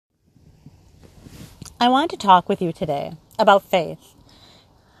I want to talk with you today about faith.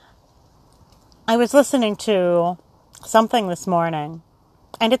 I was listening to something this morning,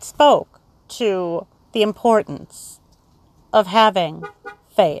 and it spoke to the importance of having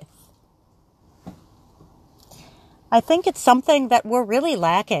faith. I think it's something that we're really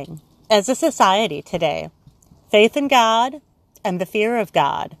lacking as a society today. Faith in God and the fear of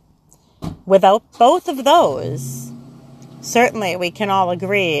God. Without both of those, certainly we can all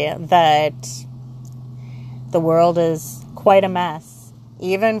agree that the world is quite a mess,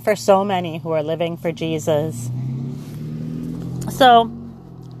 even for so many who are living for Jesus. So,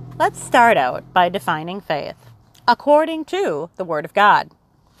 let's start out by defining faith according to the Word of God.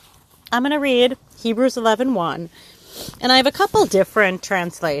 I'm going to read Hebrews 11:1, and I have a couple different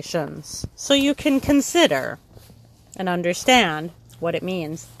translations, so you can consider and understand what it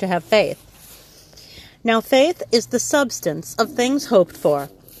means to have faith. Now, faith is the substance of things hoped for,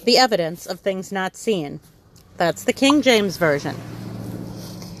 the evidence of things not seen. That's the King James Version.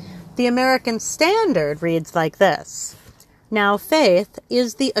 The American Standard reads like this. Now, faith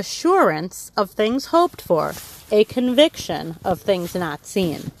is the assurance of things hoped for, a conviction of things not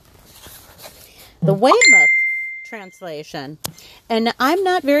seen. The Weymouth translation, and I'm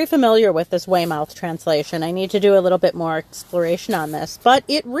not very familiar with this Weymouth translation. I need to do a little bit more exploration on this, but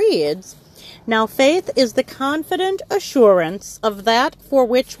it reads, now faith is the confident assurance of that for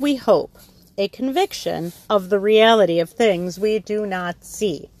which we hope, a conviction of the reality of things we do not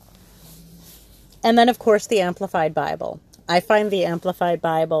see. And then, of course, the Amplified Bible. I find the Amplified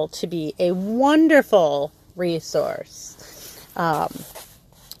Bible to be a wonderful resource.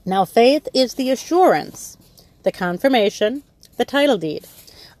 Now, faith is the assurance, the confirmation, the title deed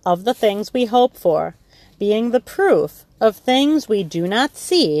of the things we hope for, being the proof of things we do not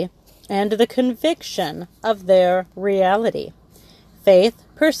see and the conviction of their reality. Faith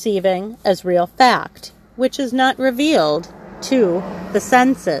perceiving as real fact, which is not revealed to the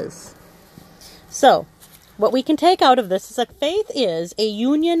senses. So, what we can take out of this is that faith is a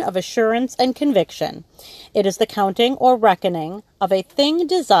union of assurance and conviction. It is the counting or reckoning of a thing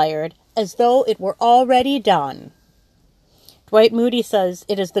desired as though it were already done. Dwight Moody says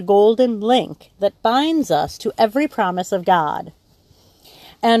it is the golden link that binds us to every promise of God.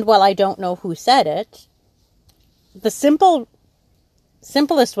 And while I don't know who said it, the simplest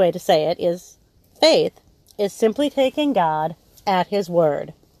way to say it is faith is simply taking God at His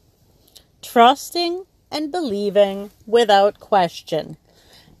word. Trusting and believing without question.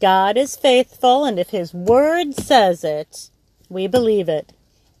 God is faithful, and if His word says it, we believe it,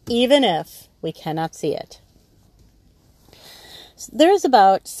 even if we cannot see it. There's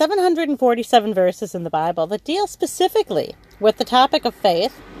about 747 verses in the Bible that deal specifically with the topic of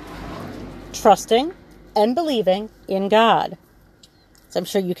faith, trusting, and believing in God. So I'm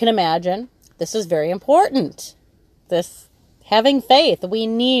sure you can imagine this is very important. This having faith, we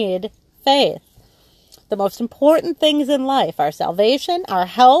need faith. The most important things in life, our salvation, our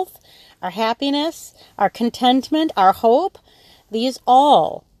health, our happiness, our contentment, our hope, these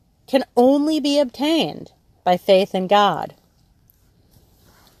all can only be obtained by faith in God.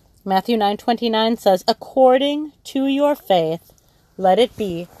 Matthew 9:29 says, according to your faith, let it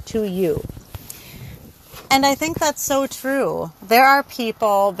be to you. And I think that's so true. There are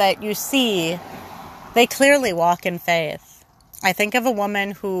people that you see, they clearly walk in faith. I think of a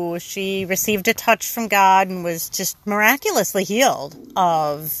woman who she received a touch from God and was just miraculously healed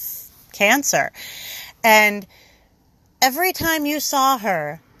of cancer. And every time you saw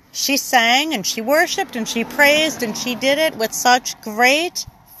her, she sang and she worshiped and she praised and she did it with such great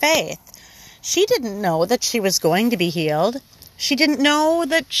faith. She didn't know that she was going to be healed. She didn't know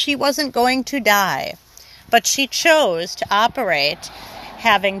that she wasn't going to die. But she chose to operate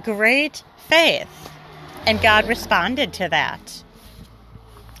having great faith. And God responded to that.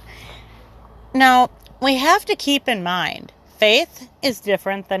 Now, we have to keep in mind, faith is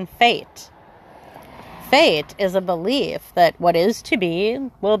different than fate. Fate is a belief that what is to be,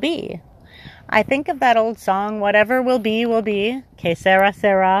 will be. I think of that old song, whatever will be, que sera,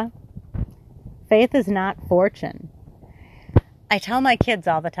 sera. Faith is not fortune. I tell my kids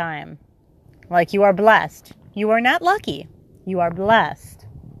all the time, like, you are blessed. You are not lucky. You are blessed.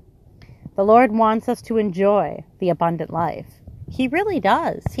 The Lord wants us to enjoy the abundant life. He really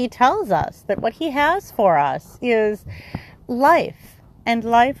does. He tells us that what He has for us is life, and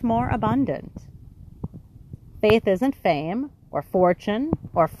life more abundant. Faith isn't fame, or fortune,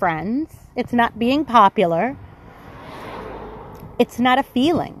 or friends. It's not being popular. It's not a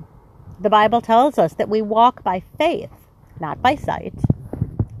feeling. The Bible tells us that we walk by faith, not by sight,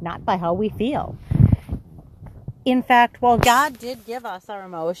 not by how we feel. In fact, while God did give us our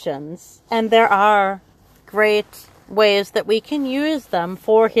emotions, and there are great ways that we can use them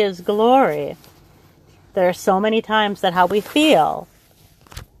for His glory. There are so many times that how we feel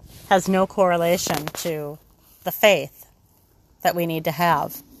has no correlation to the faith that we need to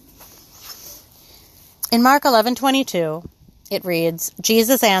have. In Mark 11:22, it reads,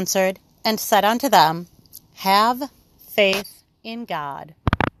 Jesus answered and said unto them, have faith in God.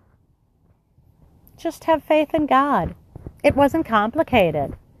 Just have faith in God. It wasn't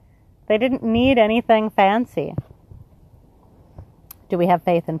complicated. They didn't need anything fancy. Do we have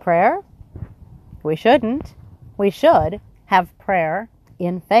faith in prayer? We shouldn't. We should have prayer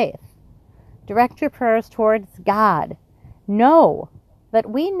in faith. Direct your prayers towards God. Know that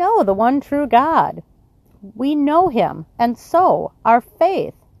we know the one true God. We know Him, and so our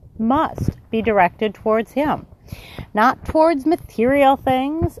faith must be directed towards Him, not towards material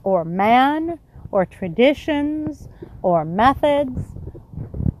things or man or traditions or methods.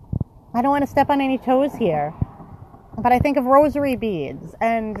 I don't want to step on any toes here, but I think of rosary beads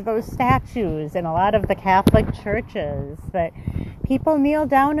and those statues in a lot of the Catholic churches that people kneel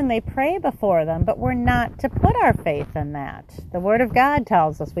down and they pray before them, but we're not to put our faith in that. The Word of God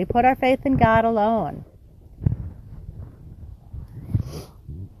tells us we put our faith in God alone.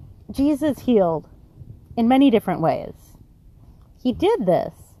 Jesus healed in many different ways. He did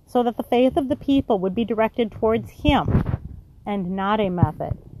this so that the faith of the people would be directed towards Him and not a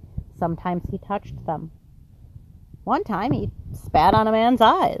method. Sometimes He touched them. One time He spat on a man's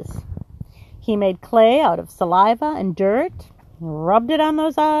eyes. He made clay out of saliva and dirt, rubbed it on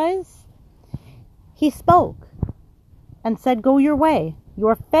those eyes. He spoke and said, go your way.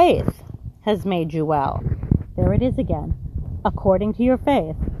 Your faith has made you well. There it is again. According to your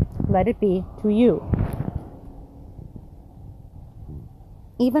faith, let it be to you.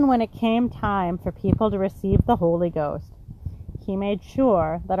 Even when it came time for people to receive the Holy Ghost, He made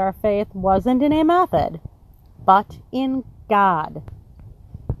sure that our faith wasn't in a method, but in God.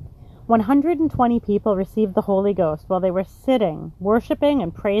 120 people received the Holy Ghost while they were sitting, worshiping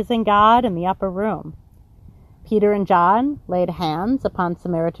and praising God in the upper room. Peter and John laid hands upon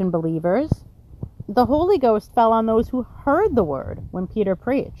Samaritan believers. The Holy Ghost fell on those who heard the word when Peter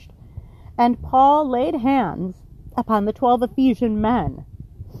preached. And Paul laid hands upon the 12 Ephesian men.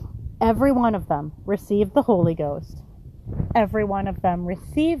 Every one of them received the Holy Ghost. Every one of them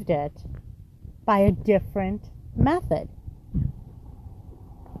received it by a different method.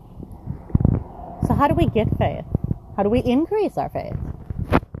 So how do we get faith? How do we increase our faith?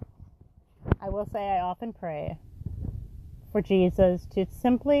 I will say I often pray for Jesus to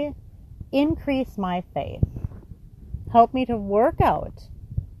simply increase my faith. Help me to work out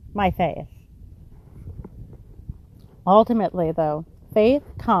my faith. Ultimately, though, faith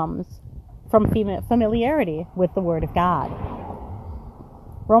comes from familiarity with the Word of God.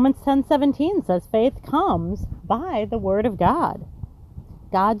 Romans 10:17 says faith comes by the Word of God.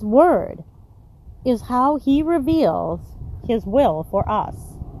 God's Word is how He reveals His will for us.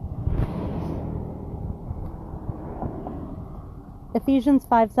 Ephesians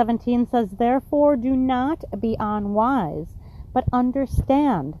 5:17 says, therefore do not be unwise, but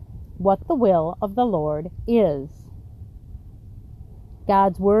understand what the will of the Lord is.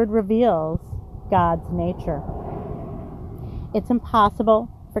 God's Word reveals God's nature. It's impossible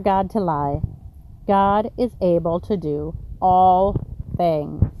for God to lie. God is able to do all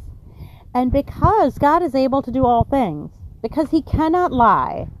things. And because God is able to do all things, because He cannot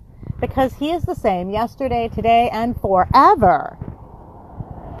lie, because He is the same yesterday, today, and forever,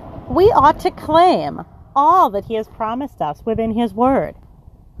 we ought to claim all that He has promised us within His Word.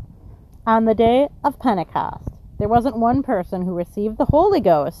 On the day of Pentecost, there wasn't one person who received the Holy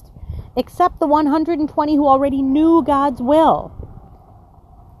Ghost except the 120 who already knew God's will.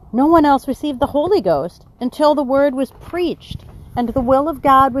 No one else received the Holy Ghost until the Word was preached and the will of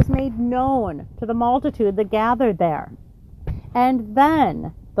God was made known to the multitude that gathered there. And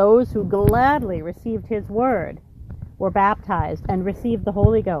then those who gladly received His Word were baptized and received the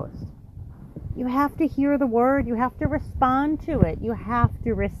Holy Ghost. You have to hear the Word. You have to respond to it. You have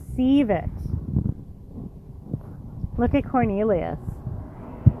to receive it. Look at Cornelius.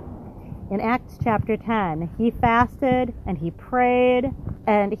 In Acts chapter 10, he fasted and he prayed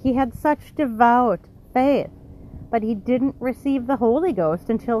and he had such devout faith, but he didn't receive the Holy Ghost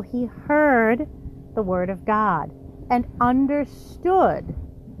until he heard the Word of God and understood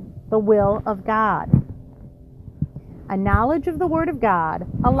the will of God. A knowledge of the Word of God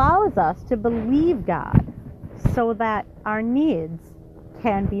allows us to believe God so that our needs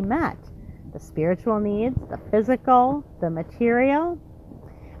can be met. The spiritual needs, the physical, the material.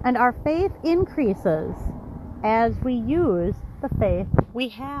 And our faith increases as we use the faith we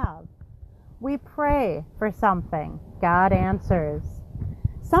have. We pray for something. God answers.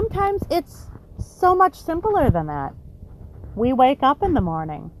 Sometimes it's so much simpler than that. We wake up in the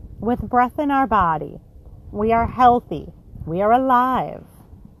morning with breath in our body. We are healthy. We are alive.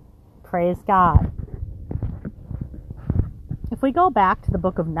 Praise God. If we go back to the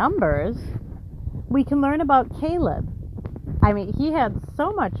book of Numbers, we can learn about Caleb. I mean, he had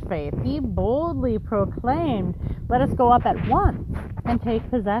so much faith. He boldly proclaimed, "Let us go up at once and take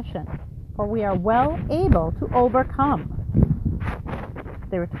possession, for we are well able to overcome."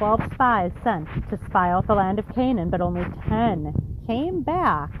 There were 12 spies sent to spy out the land of Canaan, but only 10 came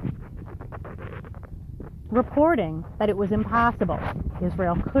back reporting that it was impossible.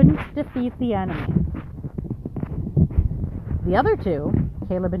 Israel couldn't defeat the enemy. The other two,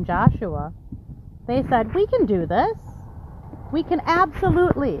 Caleb and Joshua, they said, "We can do this. We can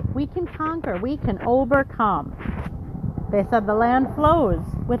we can conquer, we can overcome." They said the land flows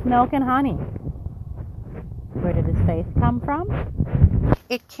with milk and honey. Where did his faith come from?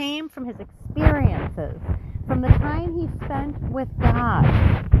 It came from his experiences, from the time he spent with God,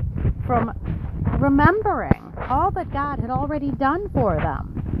 from remembering all that God had already done for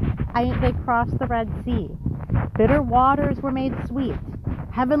them. They crossed the Red Sea. Bitter waters were made sweet.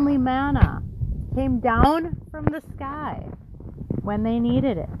 Heavenly manna came down from the sky when they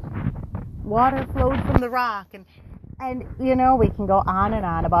needed it. Water flowed from the rock. And we can go on and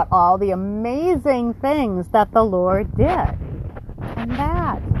on about all the amazing things that the Lord did. And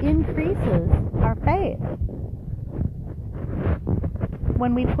that increases our faith.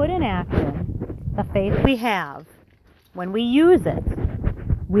 When we put in action the faith we have, when we use it,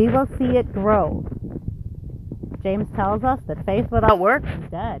 we will see it grow. James tells us that faith without works is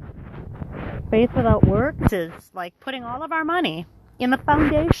dead. Faith without works is like putting all of our money in the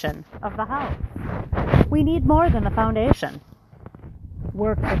foundation of the house. We need more than the foundation.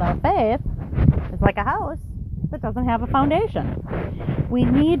 Works without faith is like a house that doesn't have a foundation. We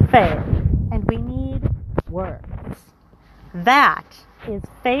need faith, and we need works. That is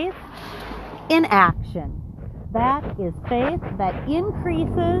faith in action. That is faith that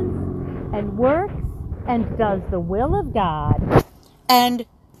increases and works and does the will of God and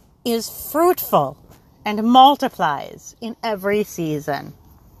is fruitful and multiplies in every season.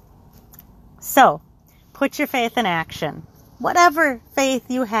 So, put your faith in action. Whatever faith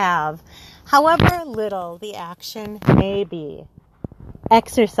you have, however little the action may be,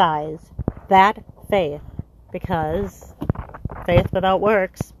 exercise that faith, because faith without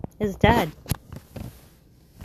works is dead.